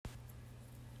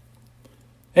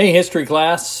Hey, history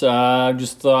class.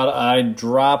 Just thought I'd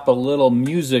drop a little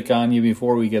music on you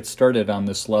before we get started on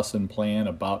this lesson plan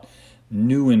about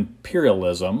new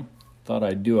imperialism. Thought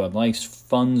I'd do a nice,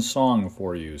 fun song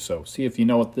for you. So, see if you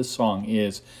know what this song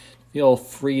is. Feel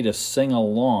free to sing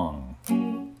along.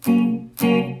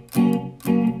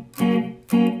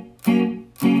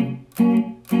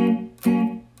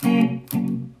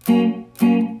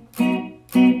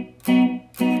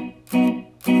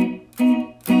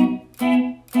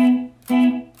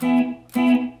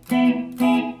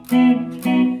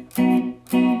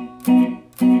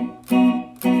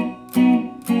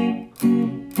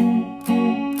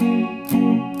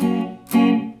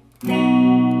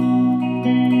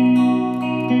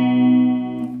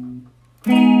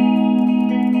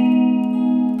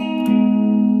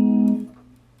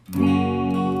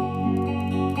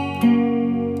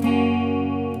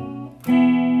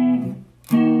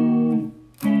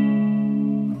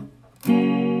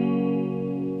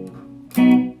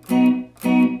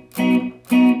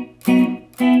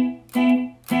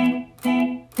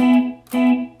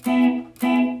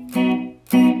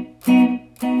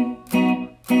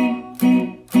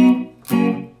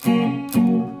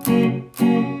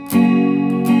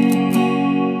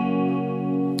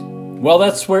 Well,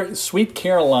 that's where Sweet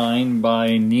Caroline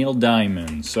by Neil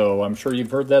Diamond. So I'm sure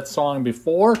you've heard that song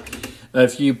before.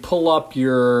 If you pull up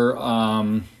your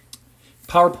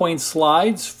PowerPoint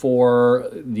slides for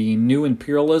the new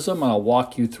imperialism, I'll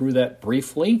walk you through that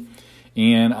briefly.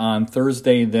 And on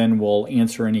Thursday, then we'll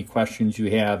answer any questions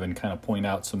you have and kind of point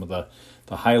out some of the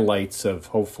highlights of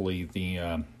hopefully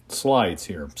the slides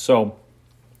here. So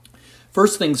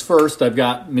first things first, I've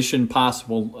got Mission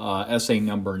Possible essay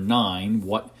number 9,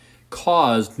 What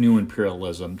Caused New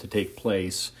Imperialism to Take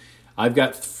Place. I've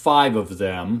got 5 of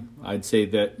them. I'd say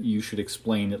that you should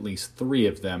explain at least 3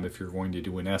 of them if you're going to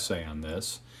do an essay on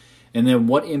this. And then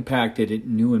what impact did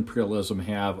new imperialism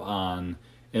have on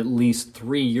at least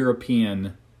 3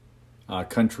 European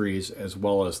countries as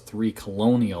well as 3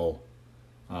 colonial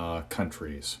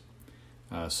countries.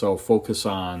 So focus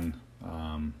on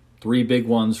 3 big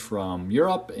ones from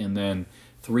Europe and then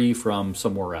 3 from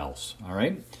somewhere else. All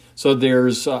right. So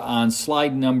there's on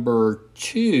slide number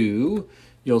 2,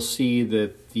 you'll see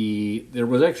that there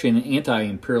was actually an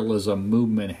anti-imperialism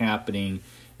movement happening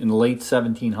in the late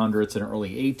 1700s and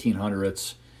early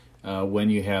 1800s when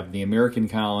you have the American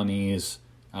colonies,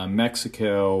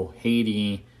 Mexico,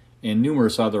 Haiti, and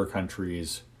numerous other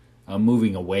countries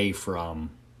moving away from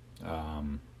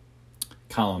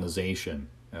colonization.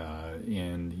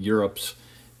 And Europe's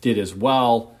did as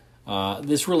well.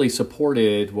 This really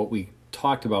supported what we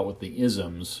talked about with the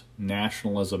isms,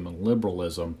 nationalism and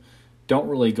liberalism, don't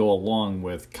really go along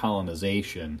with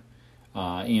colonization.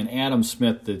 And Adam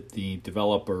Smith, the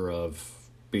developer of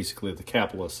basically the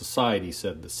capitalist society,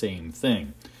 said the same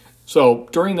thing. So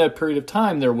during that period of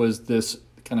time, there was this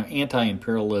kind of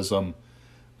anti-imperialism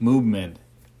movement.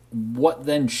 What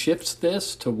then shifts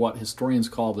this to what historians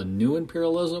call the new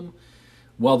imperialism?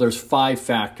 Well, there's 5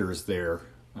 factors there.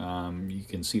 You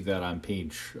can see that on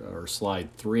page or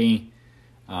slide 3.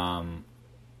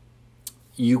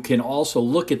 You can also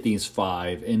look at these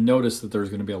 5 and notice that there's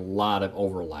going to be a lot of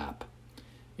overlap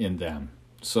in them.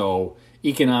 So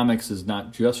economics is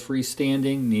not just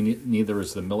freestanding, neither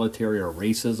is the military or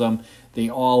racism. They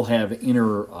all have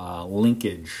inner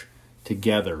linkage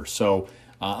together. So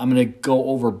I'm going to go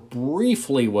over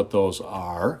briefly what those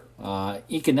are.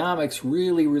 Economics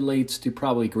really relates to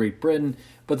probably Great Britain,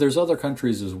 but there's other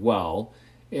countries as well.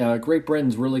 Great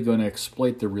Britain's really going to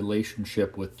exploit the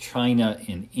relationship with China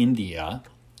and India,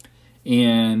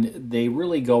 and they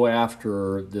really go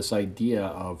after this idea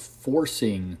of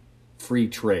forcing free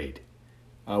trade,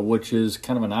 which is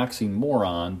kind of an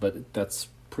oxymoron, but that's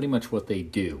pretty much what they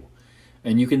do.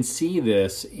 And you can see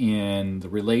this in the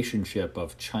relationship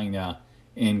of China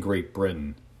and Great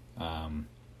Britain.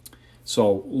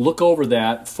 So look over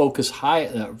that, focus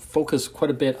quite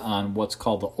a bit on what's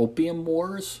called the Opium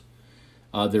Wars.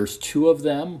 There's 2 of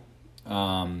them.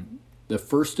 The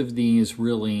first of these,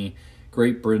 really,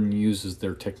 Great Britain uses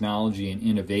their technology and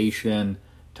innovation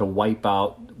to wipe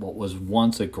out what was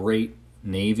once a great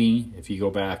navy. If you go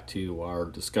back to our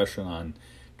discussion on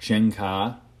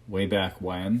Genka way back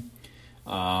when,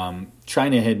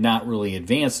 China had not really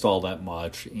advanced all that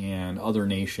much, and other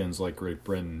nations like Great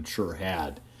Britain sure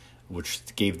had, which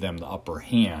gave them the upper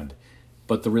hand.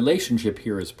 But the relationship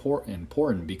here is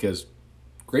important because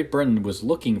Great Britain was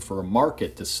looking for a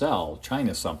market to sell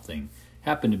China something,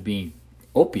 happened to be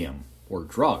opium or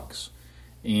drugs.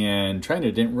 And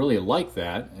China didn't really like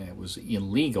that. It was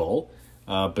illegal,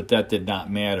 but that did not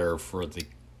matter for the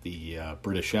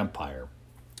British Empire.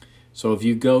 So if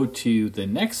you go to the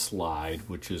next slide,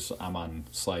 which is, I'm on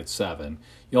slide 7,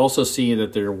 you also see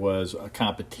that there was a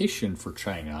competition for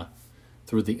China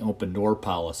through the open door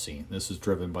policy. This is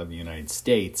driven by the United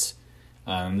States.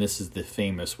 And this is the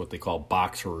famous, what they call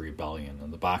Boxer Rebellion.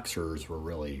 And the Boxers were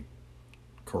really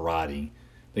karate.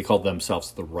 They called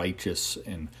themselves the Righteous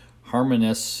and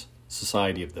Harmonious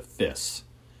Society of the Fists.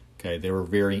 Okay, they were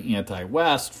very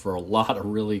anti-West for a lot of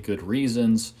really good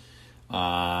reasons.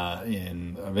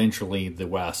 And eventually the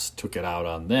West took it out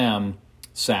on them,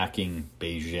 sacking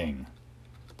Beijing,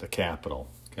 the capital.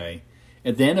 Okay.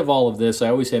 At the end of all of this, I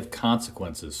always have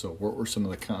consequences. So what were some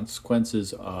of the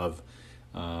consequences of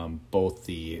both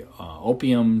the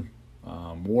Opium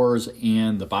Wars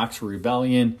and the Boxer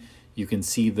Rebellion? You can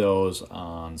see those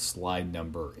on slide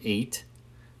number 8.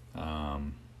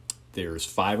 There's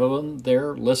 5 of them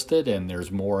there listed, and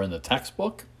there's more in the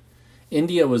textbook.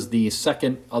 India was the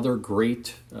second other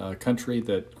great country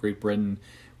that Great Britain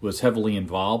was heavily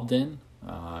involved in.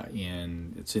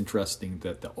 And it's interesting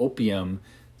that the opium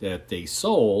that they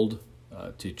sold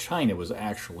to China was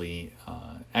actually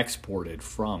exported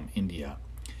from India.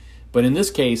 But in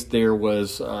this case, there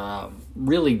was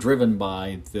really driven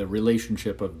by the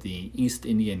relationship of the East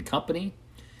Indian Company.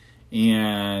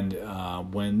 And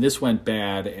when this went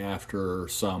bad after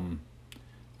some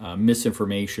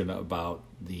misinformation about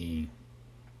the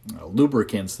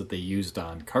lubricants that they used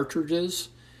on cartridges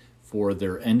for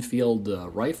their Enfield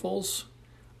rifles,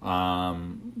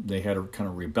 they had a kind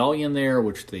of rebellion there,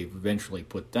 which they eventually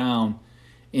put down.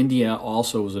 India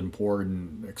also was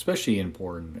important, especially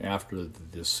important after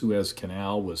the Suez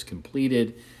Canal was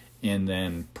completed and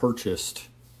then purchased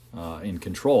and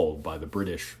controlled by the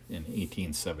British in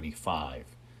 1875.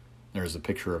 There's a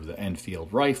picture of the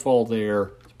Enfield rifle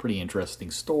there. It's a pretty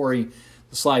interesting story.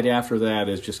 The slide after that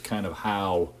is just kind of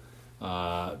how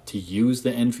to use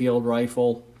the Enfield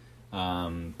rifle.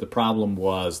 The problem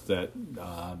was that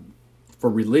for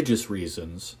religious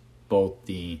reasons, both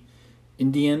the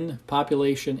Indian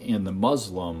population and the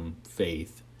Muslim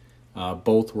faith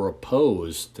both were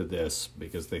opposed to this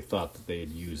because they thought that they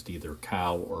had used either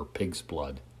cow or pig's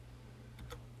blood.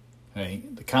 Okay.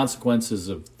 The consequences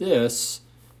of this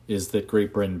is that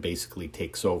Great Britain basically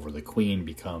takes over. The Queen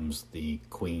becomes the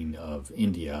Queen of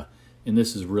India, and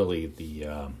this is really the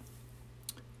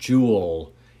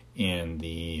jewel in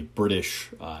the British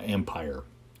Empire.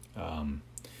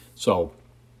 So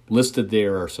listed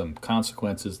there are some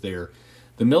consequences there.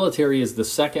 The military is the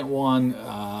second one.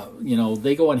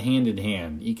 They go in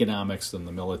hand, economics and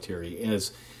the military.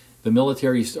 As the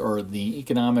military or the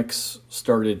economics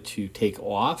started to take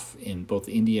off in both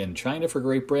India and China for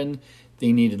Great Britain,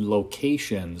 they needed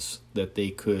locations that they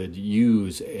could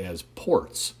use as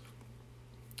ports.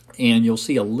 And you'll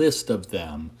see a list of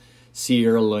them.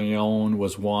 Sierra Leone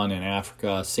was one in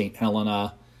Africa. St.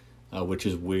 Helena, which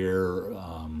is where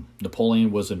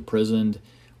Napoleon was imprisoned,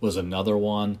 was another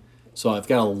one. So I've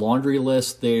got a laundry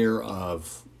list there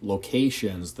of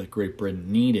locations that Great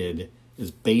Britain needed as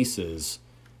bases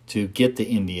to get to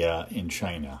India and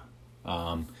China.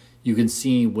 You can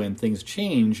see when things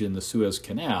change in the Suez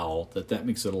Canal that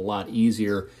makes it a lot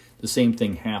easier. The same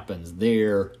thing happens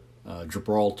there.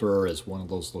 Gibraltar is one of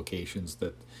those locations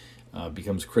that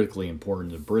becomes critically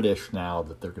important to the British now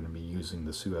that they're going to be using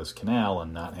the Suez Canal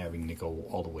and not having to go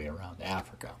all the way around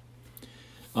Africa.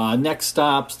 Next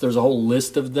stops, there's a whole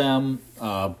list of them,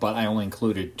 but I only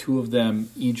included 2 of them.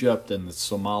 Egypt and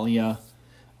Somalia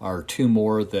are 2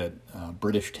 more that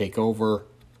British take over.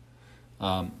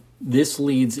 This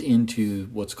leads into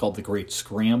what's called the Great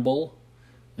Scramble,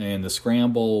 and the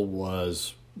scramble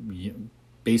was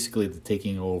basically the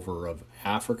taking over of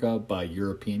Africa by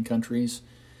European countries.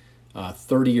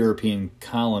 30 European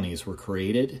colonies were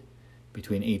created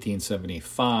between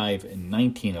 1875 and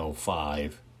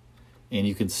 1905. And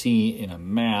you can see in a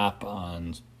map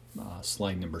on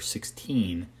slide number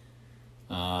 16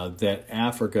 that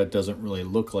Africa doesn't really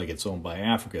look like it's owned by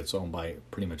Africa. It's owned by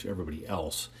pretty much everybody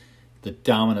else. The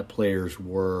dominant players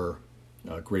were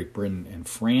Great Britain and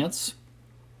France,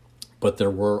 but there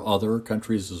were other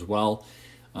countries as well.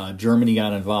 Germany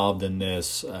got involved in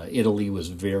this. Italy was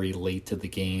very late to the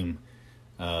game.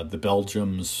 The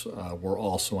Belgians were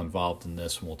also involved in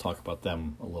this, and we'll talk about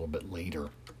them a little bit later.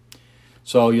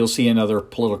 So you'll see another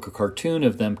political cartoon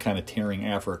of them kind of tearing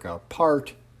Africa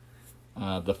apart.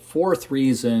 The fourth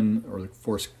reason, or the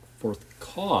fourth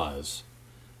cause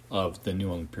of the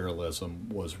new imperialism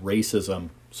was racism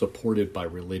supported by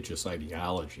religious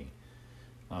ideology.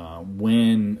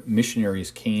 When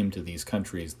missionaries came to these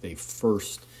countries, they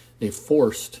forced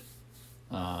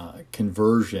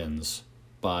conversions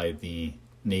by the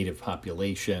native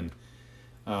population.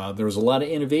 There was a lot of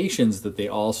innovations that they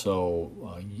also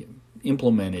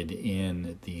implemented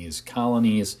in these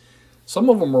colonies. Some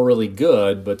of them were really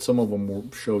good, but some of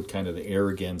them showed kind of the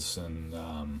arrogance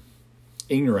and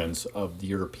ignorance of the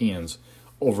Europeans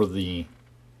over the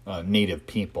native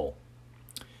people.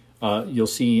 You'll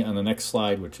see on the next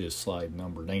slide, which is slide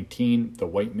number 19, The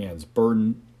White Man's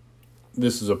Burden.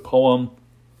 This is a poem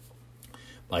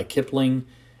by Kipling,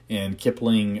 and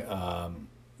Kipling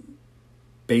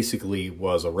basically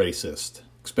was a racist,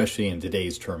 especially in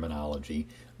today's terminology.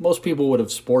 Most people would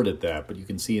have sported that, but you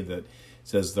can see that it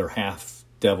says they're half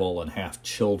devil and half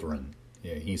children.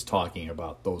 Yeah, he's talking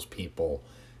about those people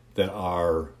that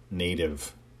are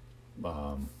native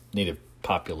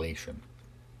population.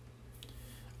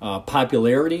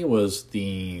 Popularity was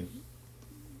the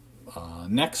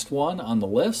next one on the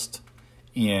list,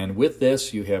 and with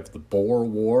this you have the Boer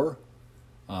War.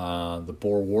 The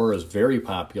Boer War is very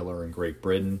popular in Great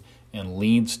Britain and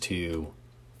leads to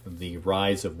the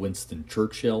rise of Winston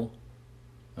Churchill,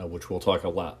 which we'll talk a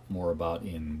lot more about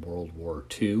in World War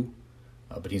II,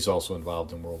 but he's also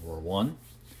involved in World War I.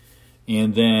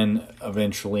 And then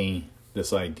eventually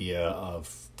this idea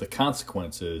of the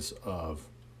consequences of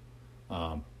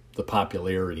the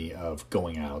popularity of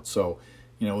going out. So,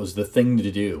 it was the thing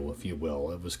to do, if you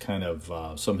will. It was kind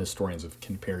of, some historians have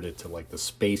compared it to like the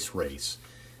space race.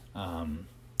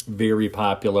 Very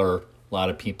popular, a lot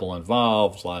of people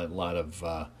involved, a lot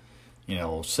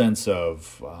of sense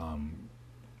of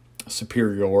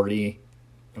superiority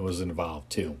was involved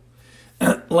too.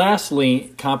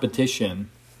 Lastly, competition.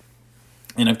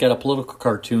 And I've got a political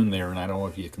cartoon there, and I don't know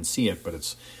if you can see it, but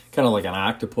it's kind of like an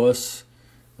octopus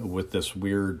with this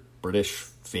weird British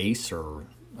face or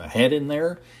a head in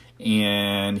there.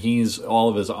 And all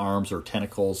of his arms or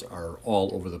tentacles are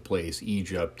all over the place.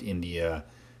 Egypt, India,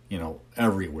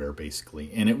 everywhere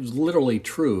basically. And it was literally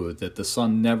true that the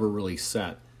sun never really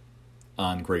set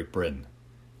on Great Britain.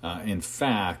 In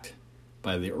fact,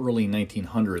 by the early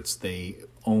 1900s, they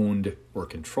owned or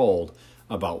controlled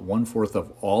about 1/4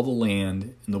 of all the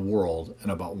land in the world, and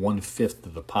about 1/5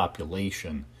 of the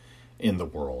population in the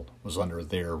world was under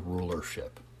their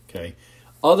rulership. Okay,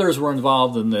 others were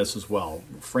involved in this as well.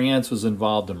 France was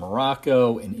involved in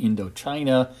Morocco and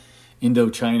Indochina.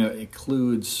 Indochina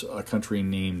includes a country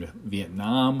named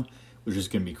Vietnam, which is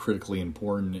going to be critically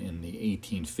important in the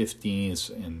 1850s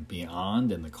and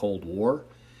beyond in the Cold War.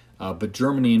 But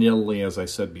Germany and Italy, as I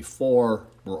said before,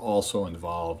 were also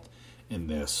involved in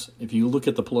this. If you look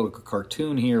at the political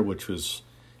cartoon here, which was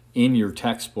in your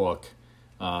textbook,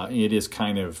 it is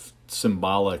kind of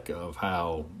symbolic of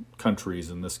how countries,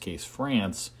 in this case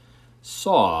France,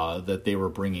 saw that they were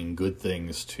bringing good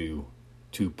things to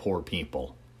poor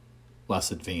people,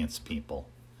 less advanced people.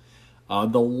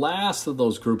 The last of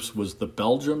those groups was the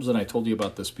Belgians, and I told you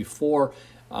about this before.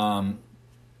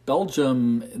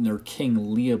 Belgium and their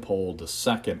King Leopold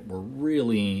II were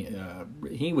really,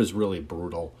 he was really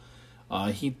brutal.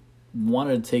 He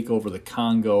wanted to take over the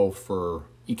Congo for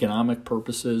economic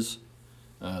purposes.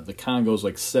 The Congo is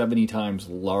like 70 times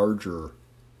larger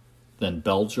than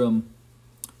Belgium.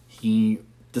 He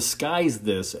disguised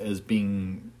this as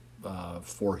being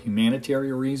for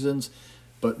humanitarian reasons,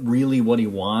 but really what he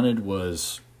wanted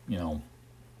was,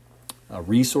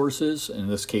 resources, in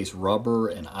this case rubber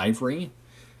and ivory.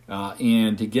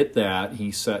 And to get that,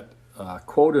 he set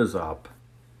quotas up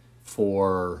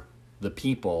for the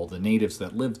people, the natives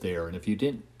that lived there. And if you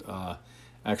didn't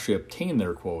actually obtain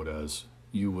their quotas,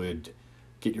 you would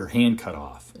get your hand cut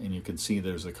off. And you can see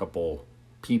there's a couple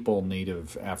people,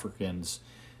 native Africans,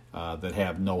 that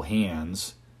have no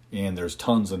hands. And there's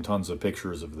tons and tons of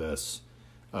pictures of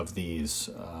these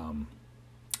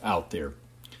out there.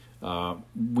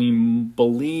 We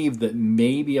believe that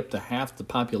maybe up to half the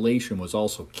population was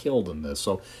also killed in this.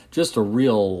 So just a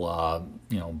real,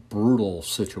 brutal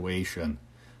situation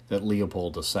that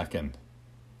Leopold II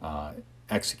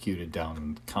executed down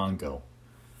in Congo.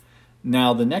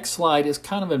 Now, the next slide is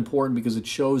kind of important because it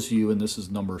shows you, and this is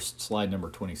slide number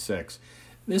 26.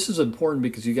 This is important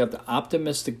because you got the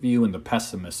optimistic view and the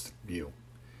pessimistic view.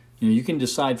 You can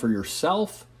decide for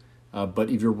yourself. But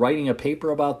if you're writing a paper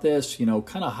about this,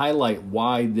 kind of highlight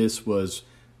why this was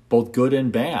both good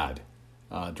and bad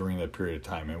during that period of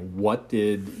time. And what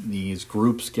did these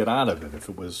groups get out of it? If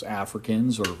it was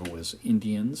Africans or if it was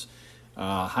Indians,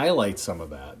 highlight some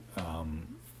of that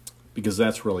because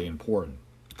that's really important.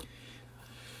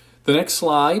 The next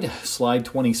slide, slide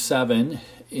 27,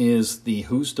 is the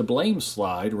who's to blame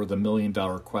slide, or the $1 million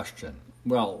question.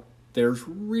 Well, there's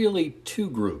really two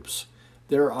groups.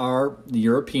 There are the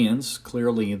Europeans,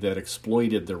 clearly, that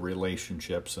exploited their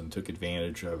relationships and took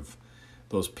advantage of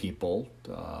those people.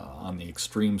 On the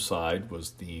extreme side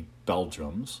was the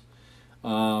Belgians.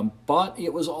 But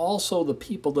it was also the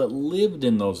people that lived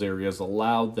in those areas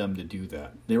allowed them to do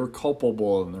that. They were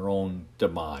culpable in their own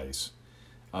demise.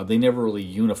 They never really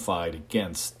unified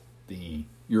against the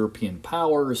European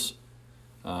powers,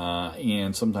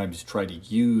 and sometimes tried to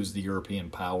use the European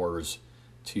powers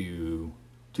to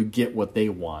get what they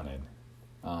wanted.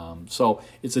 So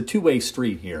it's a two-way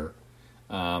street here,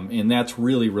 and that's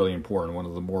really, really important. One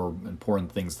of the more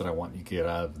important things that I want you to get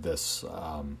out of this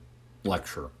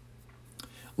lecture.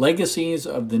 Legacies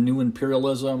of the new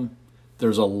imperialism,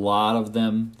 there's a lot of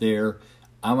them there.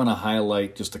 I'm going to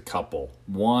highlight just a couple.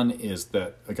 One is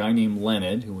that a guy named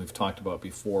Lenin, who we've talked about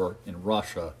before in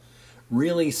Russia,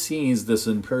 really sees this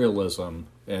imperialism,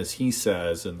 as he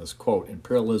says in this quote,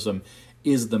 imperialism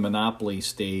is the monopoly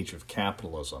stage of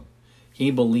capitalism. He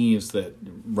believes that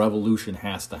revolution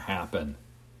has to happen,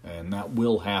 and that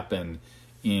will happen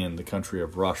in the country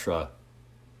of Russia,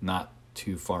 not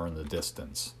too far in the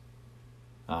distance.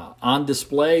 On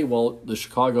display, well, the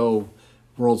Chicago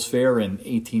World's Fair in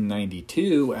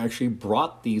 1892 actually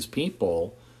brought these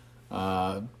people,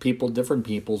 different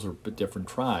peoples or different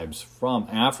tribes from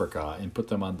Africa, and put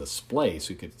them on display so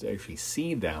you could actually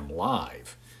see them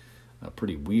live.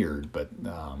 Pretty weird, but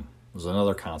was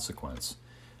another consequence.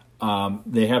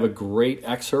 They have a great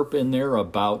excerpt in there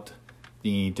about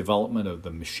the development of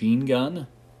the machine gun.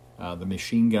 The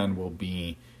machine gun will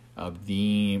be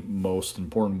the most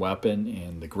important weapon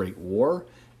in the Great War,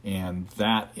 and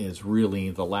that is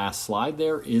really the last slide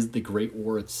there, is the Great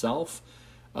War itself.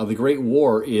 The Great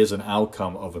War is an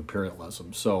outcome of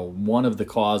imperialism. So one of the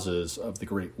causes of the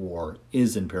Great War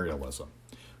is imperialism.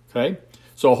 Okay?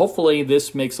 So hopefully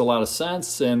this makes a lot of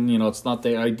sense, and it's not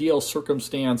the ideal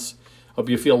circumstance. Hope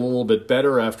you feel a little bit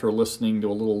better after listening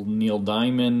to a little Neil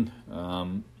Diamond.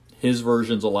 His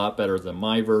version's a lot better than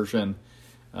my version.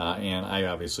 And I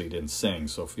obviously didn't sing,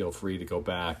 so feel free to go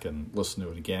back and listen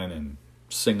to it again and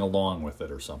sing along with it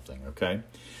or something, okay?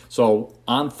 So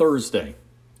on Thursday,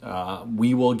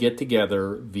 we will get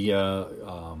together via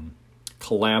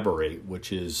Collaborate,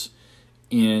 which is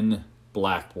in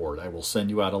Blackboard. I will send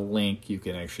you out a link you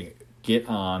can actually get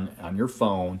on your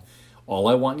phone. All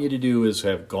I want you to do is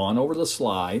have gone over the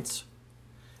slides,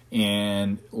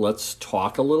 and let's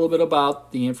talk a little bit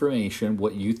about the information,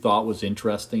 what you thought was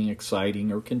interesting,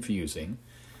 exciting, or confusing.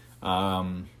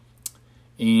 And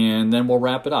then we'll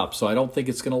wrap it up. So I don't think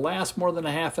it's going to last more than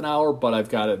a half an hour, but I've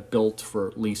got it built for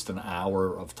at least an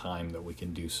hour of time that we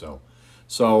can do so.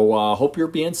 So hope you're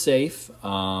being safe.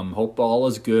 Hope all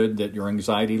is good, that your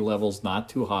anxiety level's not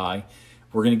too high.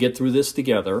 We're going to get through this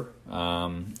together.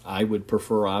 I would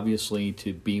prefer, obviously,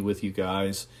 to be with you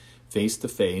guys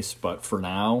face-to-face, but for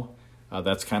now,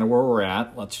 that's kind of where we're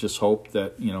at. Let's just hope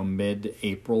that,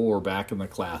 mid-April we're back in the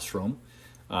classroom.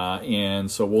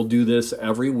 And so we'll do this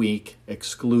every week,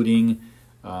 excluding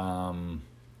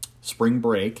spring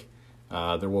break.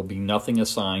 There will be nothing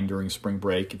assigned during spring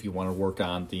break. If you want to work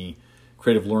on the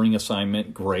creative learning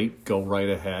assignment, great, go right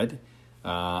ahead.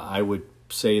 I would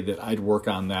say that I'd work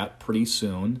on that pretty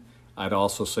soon. I'd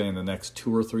also say in the next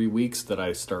 2 or 3 weeks that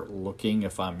I start looking,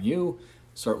 if I'm you,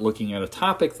 start looking at a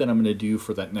topic that I'm going to do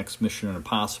for that next Mission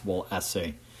Impossible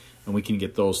essay, and we can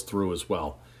get those through as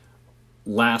well.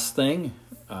 Last thing,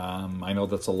 I know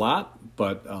that's a lot,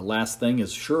 but last thing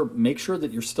is make sure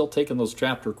that you're still taking those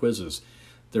chapter quizzes.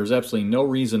 There's absolutely no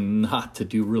reason not to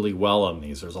do really well on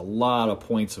these. There's a lot of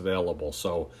points available,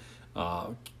 so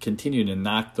continue to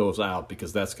knock those out,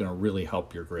 because that's going to really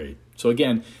help your grade. So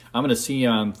again, I'm going to see you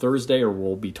on Thursday, or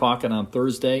we'll be talking on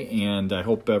Thursday, and I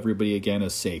hope everybody again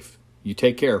is safe. You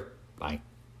take care. Bye.